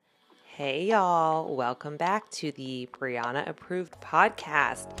Hey y'all, welcome back to the Brianna Approved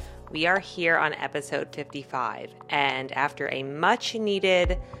Podcast. We are here on episode 55, and after a much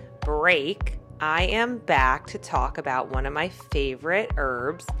needed break, I am back to talk about one of my favorite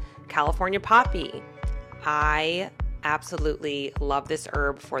herbs, California poppy. I absolutely love this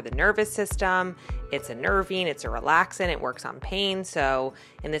herb for the nervous system. It's a nervine, it's a relaxant, it works on pain. So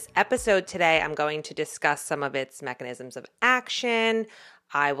in this episode today, I'm going to discuss some of its mechanisms of action.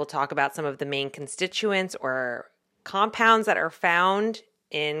 I will talk about some of the main constituents or compounds that are found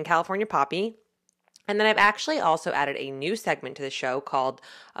in California poppy. And then I've actually also added a new segment to the show called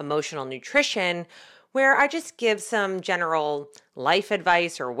Emotional Nutrition, where I just give some general life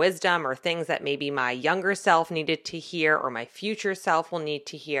advice or wisdom or things that maybe my younger self needed to hear or my future self will need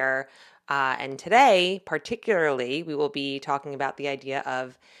to hear. And today, particularly, we will be talking about the idea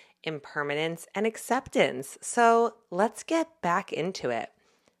of impermanence and acceptance. So let's get back into it.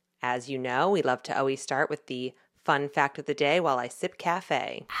 As you know, we love to always start with the fun fact of the day while I sip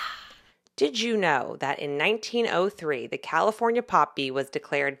cafe. Did you know that in 1903, the California poppy was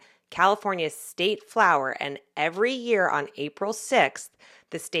declared California's state flower, and every year on April 6th,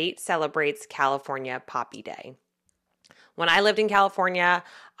 the state celebrates California Poppy Day? When I lived in California,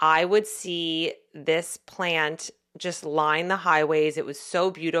 I would see this plant just line the highways. It was so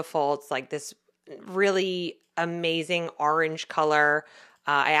beautiful. It's like this really amazing orange color.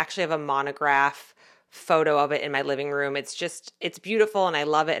 I actually have a monograph photo of it in my living room. It's beautiful and I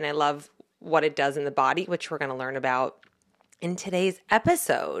love it, and I love what it does in the body, which we're going to learn about in today's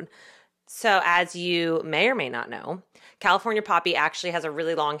episode. So as you may or may not know, California poppy actually has a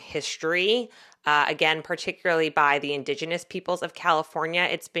really long history, again, particularly by the indigenous peoples of California.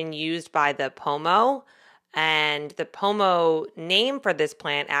 It's been used by the Pomo, and the Pomo name for this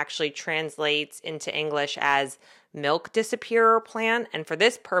plant actually translates into English as milk disappearer plant. And for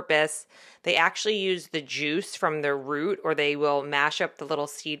this purpose, they actually use the juice from the root, or they will mash up the little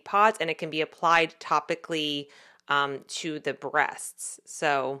seed pods, and it can be applied topically to the breasts.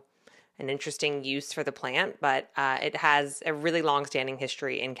 So an interesting use for the plant, but it has a really long-standing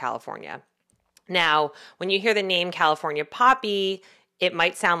history in California. Now, when you hear the name California poppy, it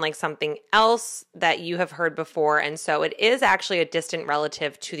might sound like something else that you have heard before, and so it is actually a distant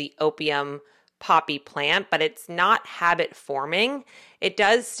relative to the opium poppy plant, but it's not habit forming. It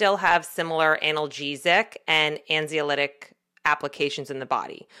does still have similar analgesic and anxiolytic applications in the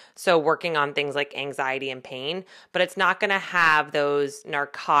body, so working on things like anxiety and pain, but it's not going to have those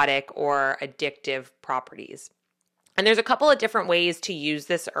narcotic or addictive properties. And there's a couple of different ways to use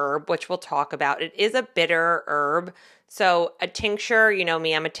this herb, which we'll talk about. It is a bitter herb, so a tincture, you know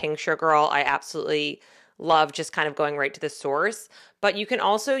me, I'm a tincture girl. I absolutely love just kind of going right to the source, but you can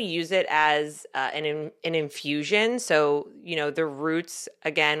also use it as an infusion. So, you know, the roots,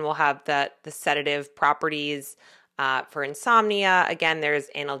 again, will have the sedative properties for insomnia. Again, there's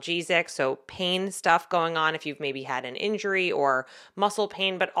analgesic, so pain stuff going on if you've maybe had an injury or muscle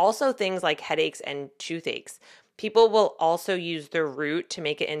pain, but also things like headaches and toothaches. People will also use the root to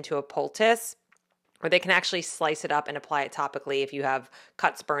make it into a poultice, or they can actually slice it up and apply it topically if you have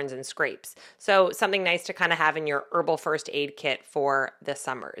cuts, burns, and scrapes. So something nice to kind of have in your herbal first aid kit for the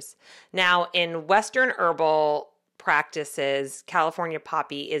summers. Now, in Western herbal practices, California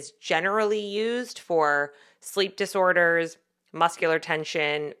poppy is generally used for sleep disorders, muscular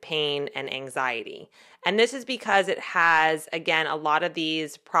tension, pain, and anxiety. And this is because it has, again, a lot of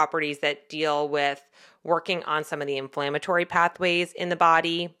these properties that deal with working on some of the inflammatory pathways in the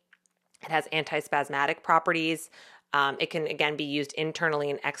body. It has antispasmodic properties. It can, again, be used internally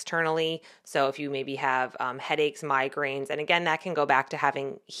and externally. So if you maybe have headaches, migraines, and again, that can go back to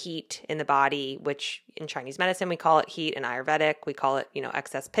having heat in the body, which in Chinese medicine, we call it heat. In Ayurvedic, we call it,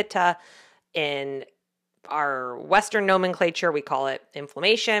 excess pitta. In our Western nomenclature, we call it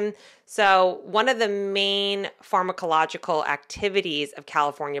inflammation. So one of the main pharmacological activities of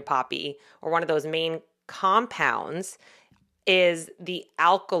California poppy, or one of those main compounds, is the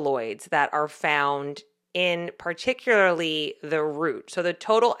alkaloids that are found in particularly the root. So the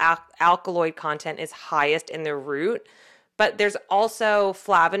total alkaloid content is highest in the root, but there's also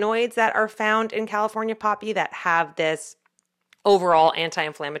flavonoids that are found in California poppy that have this overall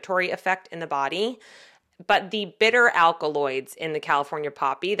anti-inflammatory effect in the body. But the bitter alkaloids in the California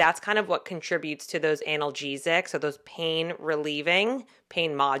poppy, that's kind of what contributes to those analgesic, so those pain relieving,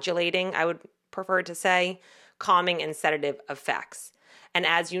 pain modulating, I would prefer to say, calming and sedative effects. And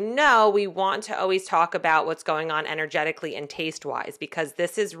as you know, we want to always talk about what's going on energetically and taste-wise, because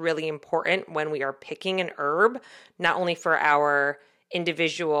this is really important when we are picking an herb, not only for our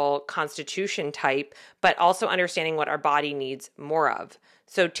individual constitution type, but also understanding what our body needs more of.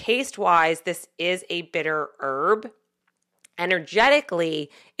 So taste-wise, this is a bitter herb.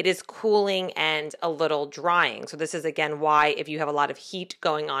 Energetically, it is cooling and a little drying. So this is, again, why if you have a lot of heat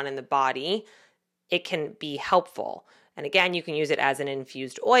going on in the body, it can be helpful. And again, you can use it as an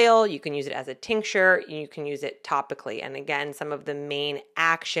infused oil, you can use it as a tincture, you can use it topically. And again, some of the main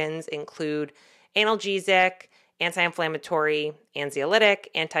actions include analgesic, anti-inflammatory, anxiolytic,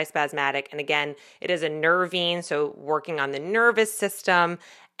 antispasmodic. And again, it is a nervine, so working on the nervous system,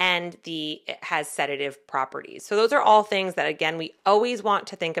 and it has sedative properties. So those are all things that, again, we always want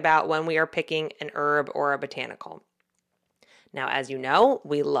to think about when we are picking an herb or a botanical. Now, as you know,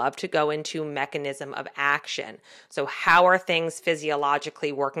 we love to go into mechanism of action. So how are things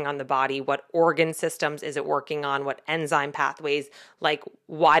physiologically working on the body? What organ systems is it working on? What enzyme pathways? Like,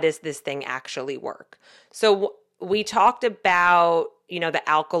 why does this thing actually work? So we talked about, the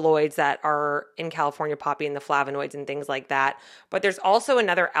alkaloids that are in California poppy and the flavonoids and things like that. But there's also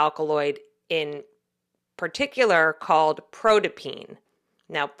another alkaloid in particular called protopine.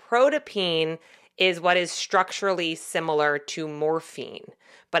 Now, protopine is what is structurally similar to morphine,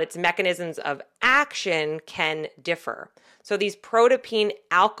 but its mechanisms of action can differ. So these protopine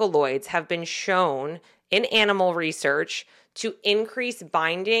alkaloids have been shown in animal research to increase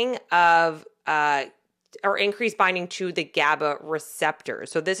binding to the GABA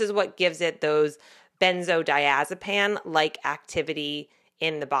receptors. So this is what gives it those benzodiazepine-like activity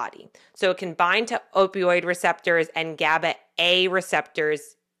in the body. So it can bind to opioid receptors and GABA A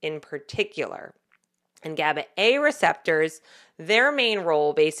receptors in particular. And GABA A receptors, their main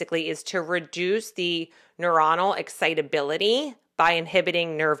role basically is to reduce the neuronal excitability by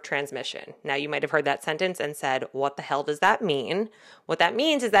inhibiting nerve transmission. Now, you might have heard that sentence and said, what the hell does that mean? What that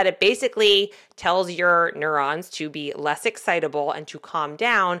means is that it basically tells your neurons to be less excitable and to calm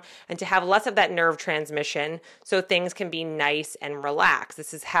down and to have less of that nerve transmission so things can be nice and relaxed.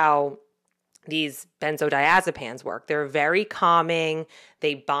 This is how these benzodiazepines work. They're very calming.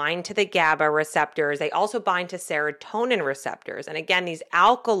 They bind to the GABA receptors. They also bind to serotonin receptors. And again, these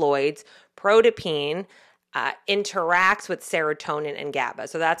alkaloids, protopine, interacts with serotonin and GABA.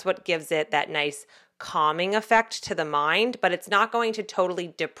 So that's what gives it that nice calming effect to the mind, but it's not going to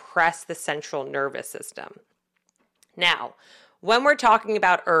totally depress the central nervous system. Now, when we're talking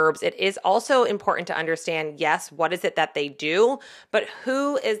about herbs, it is also important to understand, yes, what is it that they do, but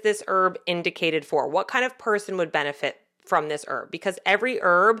who is this herb indicated for? What kind of person would benefit from this herb? Because every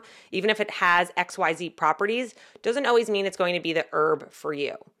herb, even if it has XYZ properties, doesn't always mean it's going to be the herb for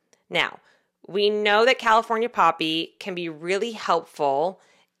you. Now, we know that California poppy can be really helpful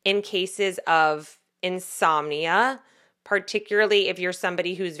in cases of insomnia, particularly if you're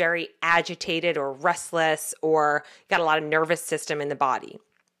somebody who's very agitated or restless or got a lot of nervous system in the body.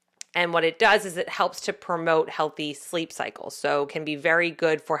 And what it does is it helps to promote healthy sleep cycles. So it can be very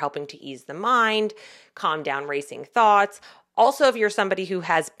good for helping to ease the mind, calm down racing thoughts. Also, if you're somebody who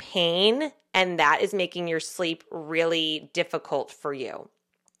has pain and that is making your sleep really difficult for you.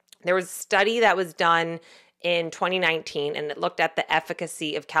 There was a study that was done in 2019, and it looked at the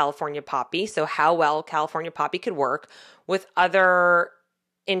efficacy of California poppy, so how well California poppy could work with other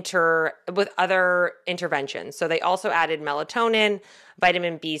interventions. So they also added melatonin,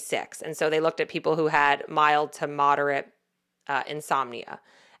 vitamin B6, and so they looked at people who had mild to moderate insomnia.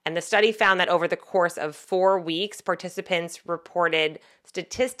 And the study found that over the course of 4 weeks, participants reported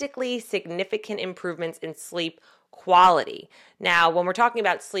statistically significant improvements in sleep quality. Now, when we're talking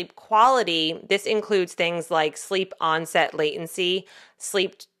about sleep quality, this includes things like sleep onset latency,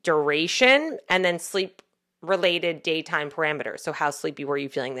 sleep duration, and then sleep-related daytime parameters. So how sleepy were you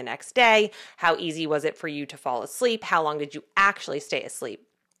feeling the next day? How easy was it for you to fall asleep? How long did you actually stay asleep?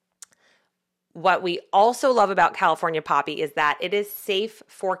 What we also love about California poppy is that it is safe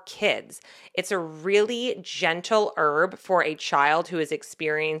for kids. It's a really gentle herb for a child who is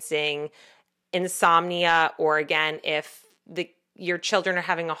experiencing insomnia, or again, if your children are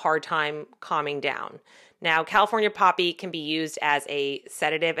having a hard time calming down. Now, California poppy can be used as a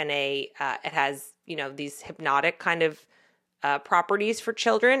sedative, and it has these hypnotic kind of properties for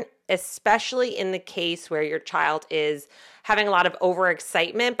children, especially in the case where your child is having a lot of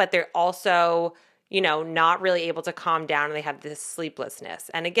overexcitement, but they're also not really able to calm down and they have this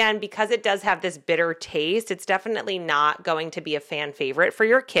sleeplessness. And again, because it does have this bitter taste, it's definitely not going to be a fan favorite for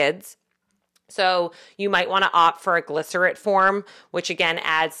your kids. So you might want to opt for a glycerate form, which again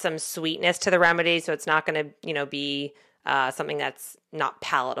adds some sweetness to the remedy. So it's not going to, be something that's not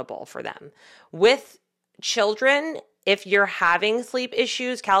palatable for them. With children, If you're having sleep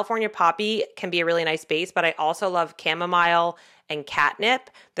issues, California poppy can be a really nice base, but I also love chamomile and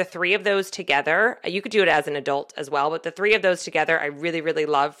catnip. The three of those together, you could do it as an adult as well, but the three of those together I really, really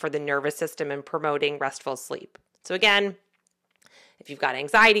love for the nervous system and promoting restful sleep. So again, if you've got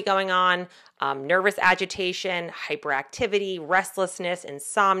anxiety going on, nervous agitation, hyperactivity, restlessness,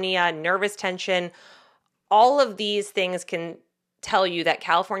 insomnia, nervous tension, all of these things can tell you that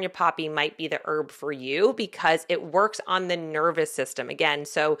California poppy might be the herb for you because it works on the nervous system. Again,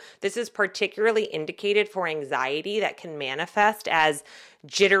 so this is particularly indicated for anxiety that can manifest as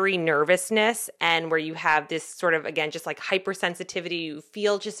jittery nervousness and where you have this sort of, again, just like hypersensitivity, you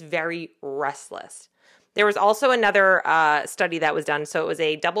feel just very restless. There was also another study that was done. So it was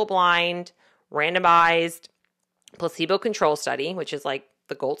a double-blind, randomized, placebo-control study, which is like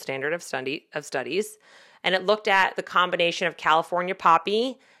the gold standard of studies. And it looked at the combination of California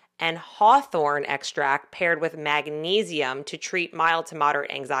poppy and hawthorn extract paired with magnesium to treat mild to moderate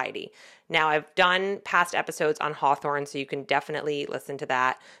anxiety. Now, I've done past episodes on hawthorn, so you can definitely listen to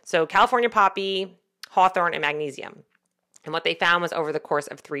that. So California poppy, hawthorn, and magnesium. And what they found was over the course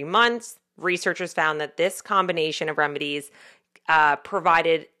of 3 months, researchers found that this combination of remedies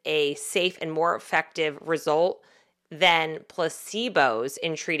provided a safe and more effective result than placebos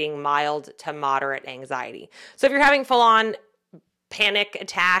in treating mild to moderate anxiety. So if you're having full-on panic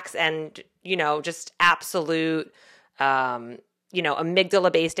attacks and, just absolute,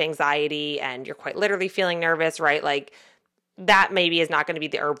 amygdala-based anxiety and you're quite literally feeling nervous, right? Like that maybe is not going to be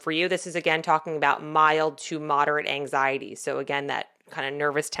the herb for you. This is, again, talking about mild to moderate anxiety. So again, that kind of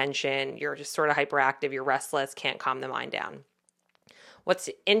nervous tension, you're just sort of hyperactive, you're restless, can't calm the mind down.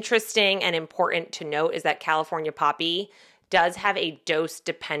 What's interesting and important to note is that California poppy does have a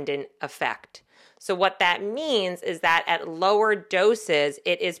dose-dependent effect. So what that means is that at lower doses,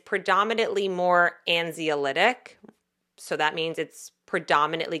 it is predominantly more anxiolytic. So that means it's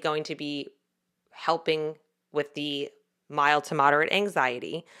predominantly going to be helping with the mild to moderate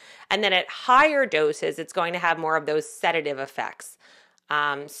anxiety. And then at higher doses, it's going to have more of those sedative effects.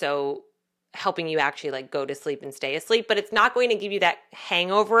 So helping you actually like go to sleep and stay asleep, but it's not going to give you that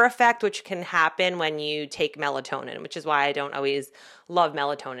hangover effect, which can happen when you take melatonin, which is why I don't always love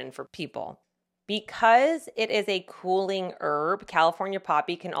melatonin for people. Because it is a cooling herb, California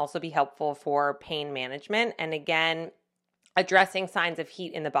poppy can also be helpful for pain management. And again, addressing signs of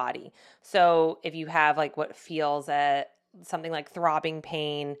heat in the body. So if you have like what feels something like throbbing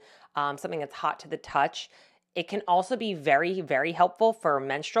pain, something that's hot to the touch, it can also be very, very helpful for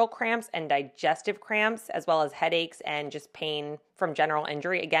menstrual cramps and digestive cramps, as well as headaches and just pain from general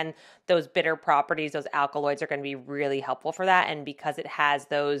injury. Again, those bitter properties, those alkaloids are going to be really helpful for that. And because it has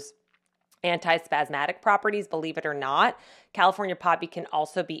those antispasmodic properties, believe it or not, California poppy can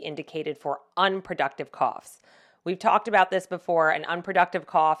also be indicated for unproductive coughs. We've talked about this before. An unproductive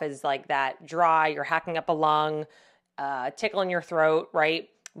cough is like that dry, you're hacking up a lung, tickle in your throat, right?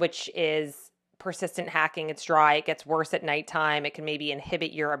 Which is persistent hacking. It's dry. It gets worse at nighttime. It can maybe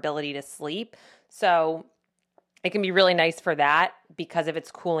inhibit your ability to sleep. So it can be really nice for that because of its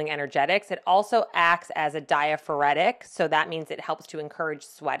cooling energetics. It also acts as a diaphoretic. So that means it helps to encourage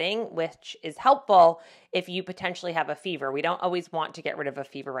sweating, which is helpful if you potentially have a fever. We don't always want to get rid of a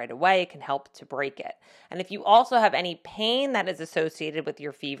fever right away. It can help to break it. And if you also have any pain that is associated with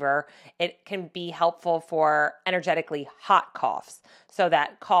your fever, it can be helpful for energetically hot coughs. So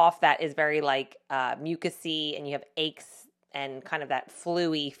that cough that is very like mucousy and you have aches and kind of that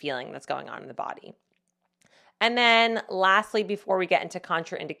flu-y feeling that's going on in the body. And then lastly, before we get into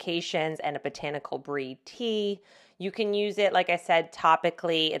contraindications and a botanical breed tea, you can use it, like I said,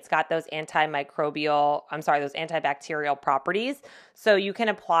 topically. It's got those those antibacterial properties. So you can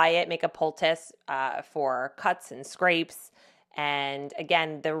apply it, make a poultice for cuts and scrapes. And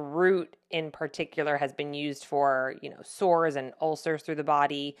again, the root in particular has been used for, sores and ulcers through the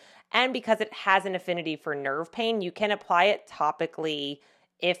body. And because it has an affinity for nerve pain, you can apply it topically.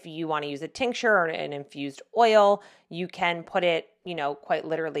 If you want to use a tincture or an infused oil, you can put it, quite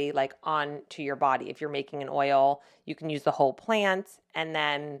literally like onto your body. If you're making an oil, you can use the whole plant, and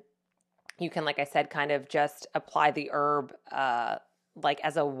then you can, like I said, kind of just apply the herb like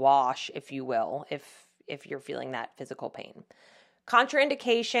as a wash, if you will, if you're feeling that physical pain.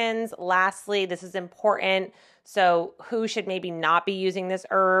 Contraindications, lastly, this is important. So who should maybe not be using this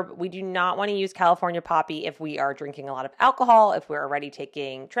herb? We do not want to use California poppy if we are drinking a lot of alcohol, if we're already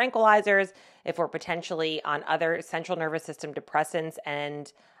taking tranquilizers, if we're potentially on other central nervous system depressants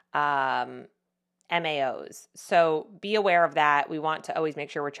and MAOs. So be aware of that. We want to always make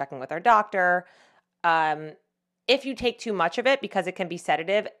sure we're checking with our doctor. If you take too much of it, because it can be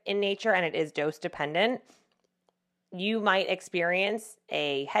sedative in nature and it is dose dependent, you might experience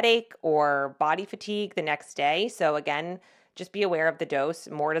a headache or body fatigue the next day. So again, just be aware of the dose.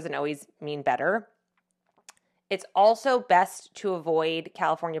 More doesn't always mean better. It's also best to avoid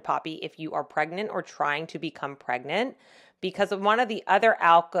California poppy if you are pregnant or trying to become pregnant, because of one of the other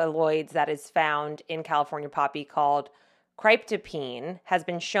alkaloids that is found in California poppy called cryptopine has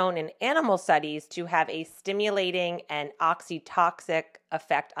been shown in animal studies to have a stimulating and oxytoxic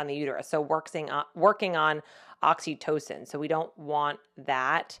effect on the uterus. So working on oxytocin. So we don't want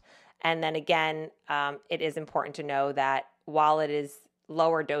that. And then again, it is important to know that while it is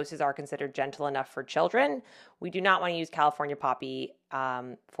lower doses are considered gentle enough for children, we do not want to use California poppy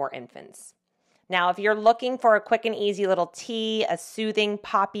for infants. Now, if you're looking for a quick and easy little tea, a soothing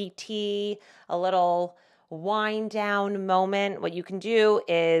poppy tea, a little wind down moment, what you can do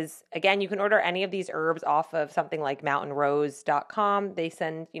is, again, you can order any of these herbs off of something like mountainrose.com. They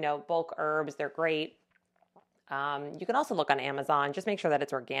send, bulk herbs. They're great. You can also look on Amazon. Just make sure that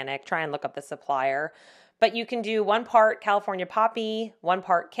it's organic. Try and look up the supplier. But you can do 1 part California poppy, 1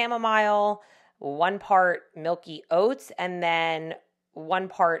 part chamomile, 1 part milky oats, and then 1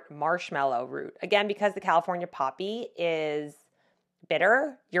 part marshmallow root. Again, because the California poppy is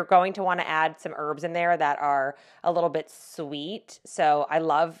bitter, you're going to want to add some herbs in there that are a little bit sweet. So I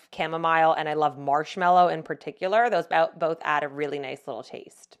love chamomile and I love marshmallow in particular. Those both add a really nice little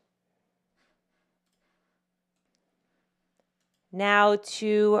taste. Now,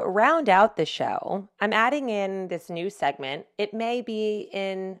 to round out the show, I'm adding in this new segment. It may be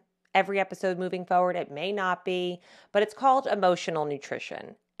in every episode moving forward. It may not be, but it's called emotional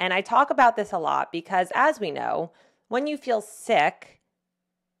nutrition. And I talk about this a lot because, as we know, when you feel sick,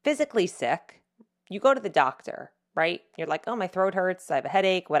 physically sick, you go to the doctor, right? You're like, oh, my throat hurts, I have a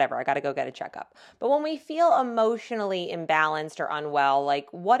headache, whatever, I got to go get a checkup. But when we feel emotionally imbalanced or unwell, like,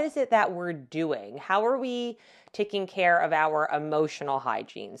 what is it that we're doing? How are we taking care of our emotional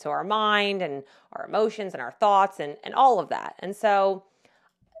hygiene? So our mind and our emotions and our thoughts and all of that. And so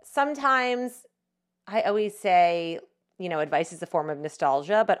sometimes I always say, advice is a form of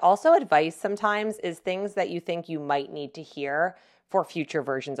nostalgia, but also advice sometimes is things that you think you might need to hear for future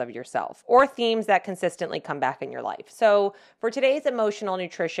versions of yourself or themes that consistently come back in your life. So for today's emotional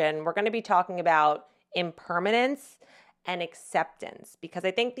nutrition, we're going to be talking about impermanence and acceptance, because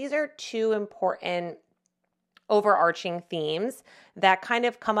I think these are 2 important overarching themes that kind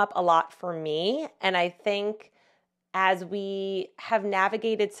of come up a lot for me. And I think as we have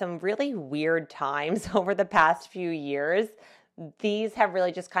navigated some really weird times over the past few years, these have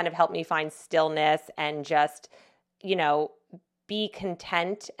really just kind of helped me find stillness and just, be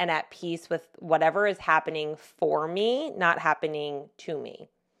content and at peace with whatever is happening for me, not happening to me.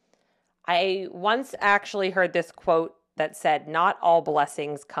 I once actually heard this quote that said, "Not all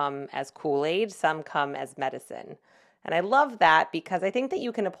blessings come as Kool-Aid, some come as medicine." And I love that because I think that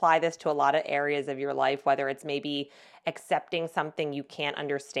you can apply this to a lot of areas of your life, whether it's maybe accepting something you can't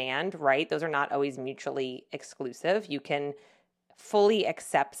understand, right? Those are not always mutually exclusive. You can fully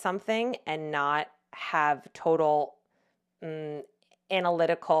accept something and not have total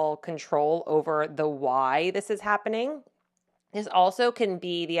analytical control over the why this is happening. This also can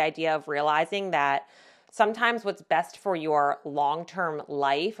be the idea of realizing that sometimes what's best for your long-term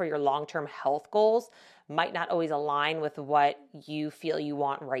life or your long-term health goals might not always align with what you feel you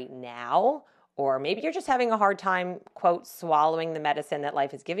want right now, or maybe you're just having a hard time, quote, swallowing the medicine that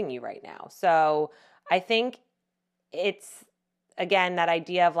life is giving you right now. So I think it's, again, that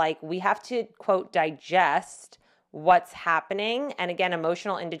idea of like, we have to, quote, digest what's happening. And again,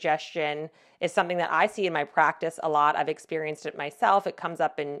 emotional indigestion is something that I see in my practice a lot. I've experienced it myself. It comes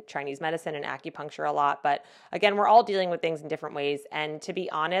up in Chinese medicine and acupuncture a lot. But again, we're all dealing with things in different ways. And to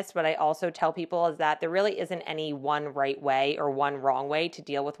be honest, what I also tell people is that there really isn't any one right way or one wrong way to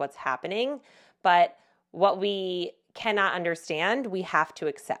deal with what's happening. But what we cannot understand, we have to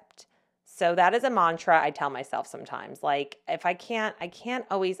accept. So that is a mantra I tell myself sometimes. Like, if I can't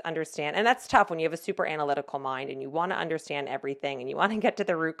always understand. And that's tough when you have a super analytical mind and you want to understand everything and you want to get to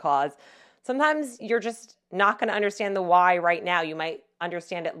the root cause. Sometimes you're just not going to understand the why right now. You might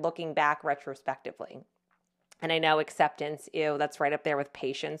understand it looking back retrospectively. And I know acceptance, that's right up there with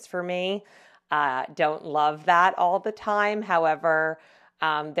patience for me. Don't love that all the time. However,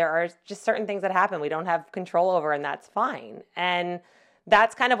 there are just certain things that happen we don't have control over, and that's fine. And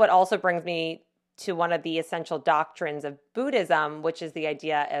that's kind of what also brings me to one of the essential doctrines of Buddhism, which is the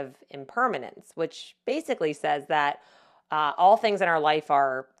idea of impermanence, which basically says that all things in our life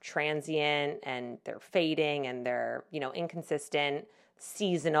are transient and they're fading and they're, inconsistent,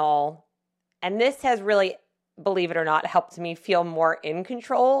 seasonal. And this has really believe it or not, helped me feel more in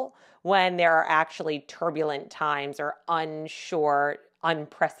control when there are actually turbulent times or unsure,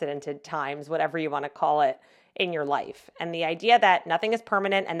 unprecedented times, whatever you want to call it, in your life. And the idea that nothing is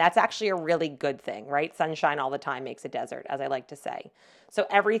permanent, and that's actually a really good thing, right? Sunshine all the time makes a desert, as I like to say. So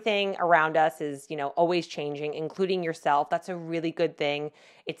everything around us is, always changing, including yourself. That's a really good thing.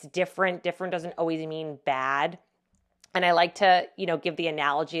 It's different. Different doesn't always mean bad. And I like to, give the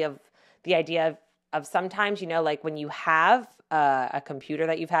analogy of the idea of sometimes, like when you have a computer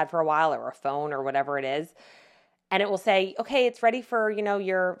that you've had for a while or a phone or whatever it is, and it will say, okay, it's ready for,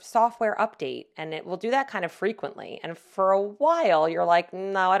 your software update. And it will do that kind of frequently. And for a while, you're like,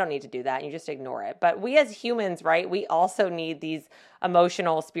 no, I don't need to do that. And you just ignore it. But we as humans, right, we also need these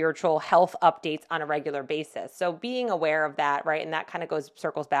emotional, spiritual health updates on a regular basis. So being aware of that, right, and that kind of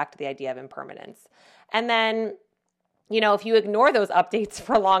circles back to the idea of impermanence. And then, if you ignore those updates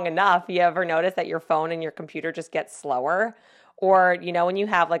for long enough, you ever notice that your phone and your computer just get slower? Or, when you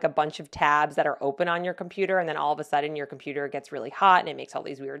have like a bunch of tabs that are open on your computer and then all of a sudden your computer gets really hot and it makes all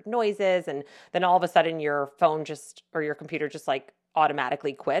these weird noises. And then all of a sudden your phone or your computer just like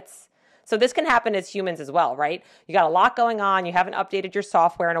automatically quits. So this can happen as humans as well, right? You got a lot going on. You haven't updated your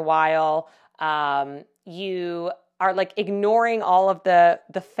software in a while. You are like ignoring all of the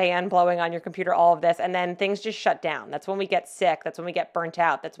fan blowing on your computer, all of this, and then things just shut down. That's when we get sick. That's when we get burnt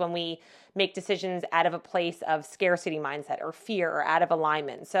out. That's when we make decisions out of a place of scarcity mindset or fear or out of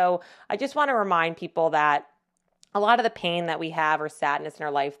alignment. So I just want to remind people that a lot of the pain that we have or sadness in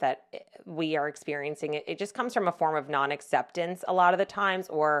our life that we are experiencing, it just comes from a form of non-acceptance a lot of the times,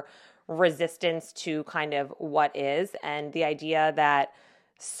 or resistance to kind of what is. And the idea that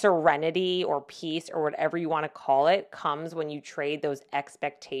serenity or peace or whatever you want to call it comes when you trade those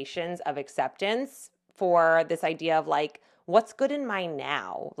expectations of acceptance for this idea of like, what's good in my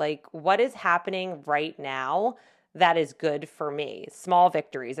now? Like, what is happening right now that is good for me? Small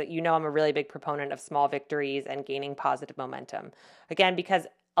victories. I'm a really big proponent of small victories and gaining positive momentum. Again, because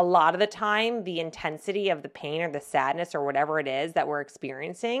a lot of the time, the intensity of the pain or the sadness or whatever it is that we're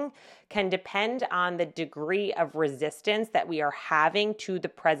experiencing can depend on the degree of resistance that we are having to the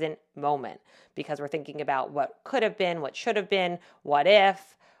present moment, because we're thinking about what could have been, what should have been, what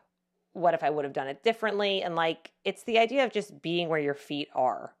if I would have done it differently. And like, it's the idea of just being where your feet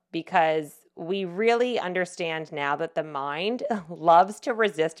are, because we really understand now that the mind loves to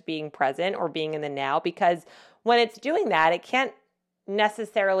resist being present or being in the now, because when it's doing that, it can't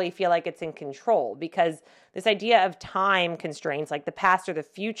necessarily feel like it's in control, because this idea of time constraints, like the past or the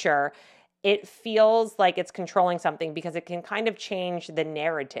future, it feels like it's controlling something because it can kind of change the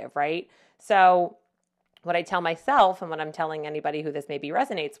narrative, right? So what I tell myself and what I'm telling anybody who this maybe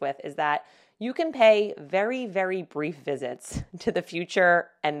resonates with is that you can pay very, very brief visits to the future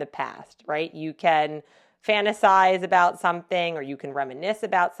and the past, right? You can fantasize about something, or you can reminisce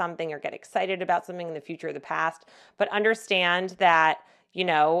about something, or get excited about something in the future or the past, but understand that,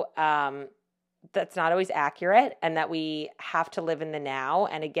 that's not always accurate, and that we have to live in the now.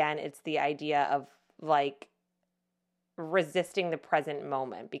 And again, it's the idea of like resisting the present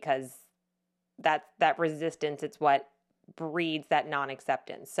moment, because that resistance, it's what breeds that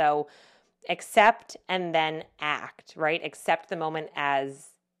non-acceptance. So accept and then act, right? Accept the moment as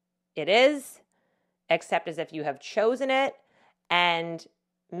it is. Accept as if you have chosen it, and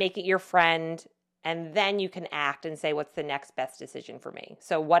make it your friend. And then you can act and say, what's the next best decision for me?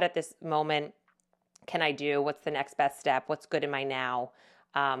 So what at this moment can I do? What's the next best step? What's good in my now?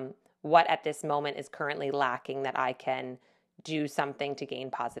 What at this moment is currently lacking that I can do something to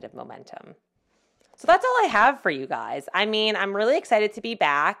gain positive momentum? So that's all I have for you guys. I mean, I'm really excited to be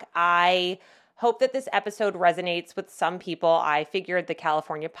back. I hope that this episode resonates with some people. I figured the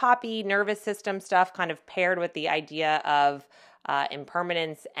California poppy nervous system stuff kind of paired with the idea of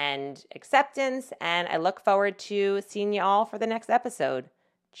impermanence and acceptance. And I look forward to seeing you all for the next episode.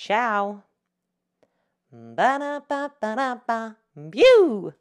 Ciao. Ba-da-ba-ba-da-ba. Pew!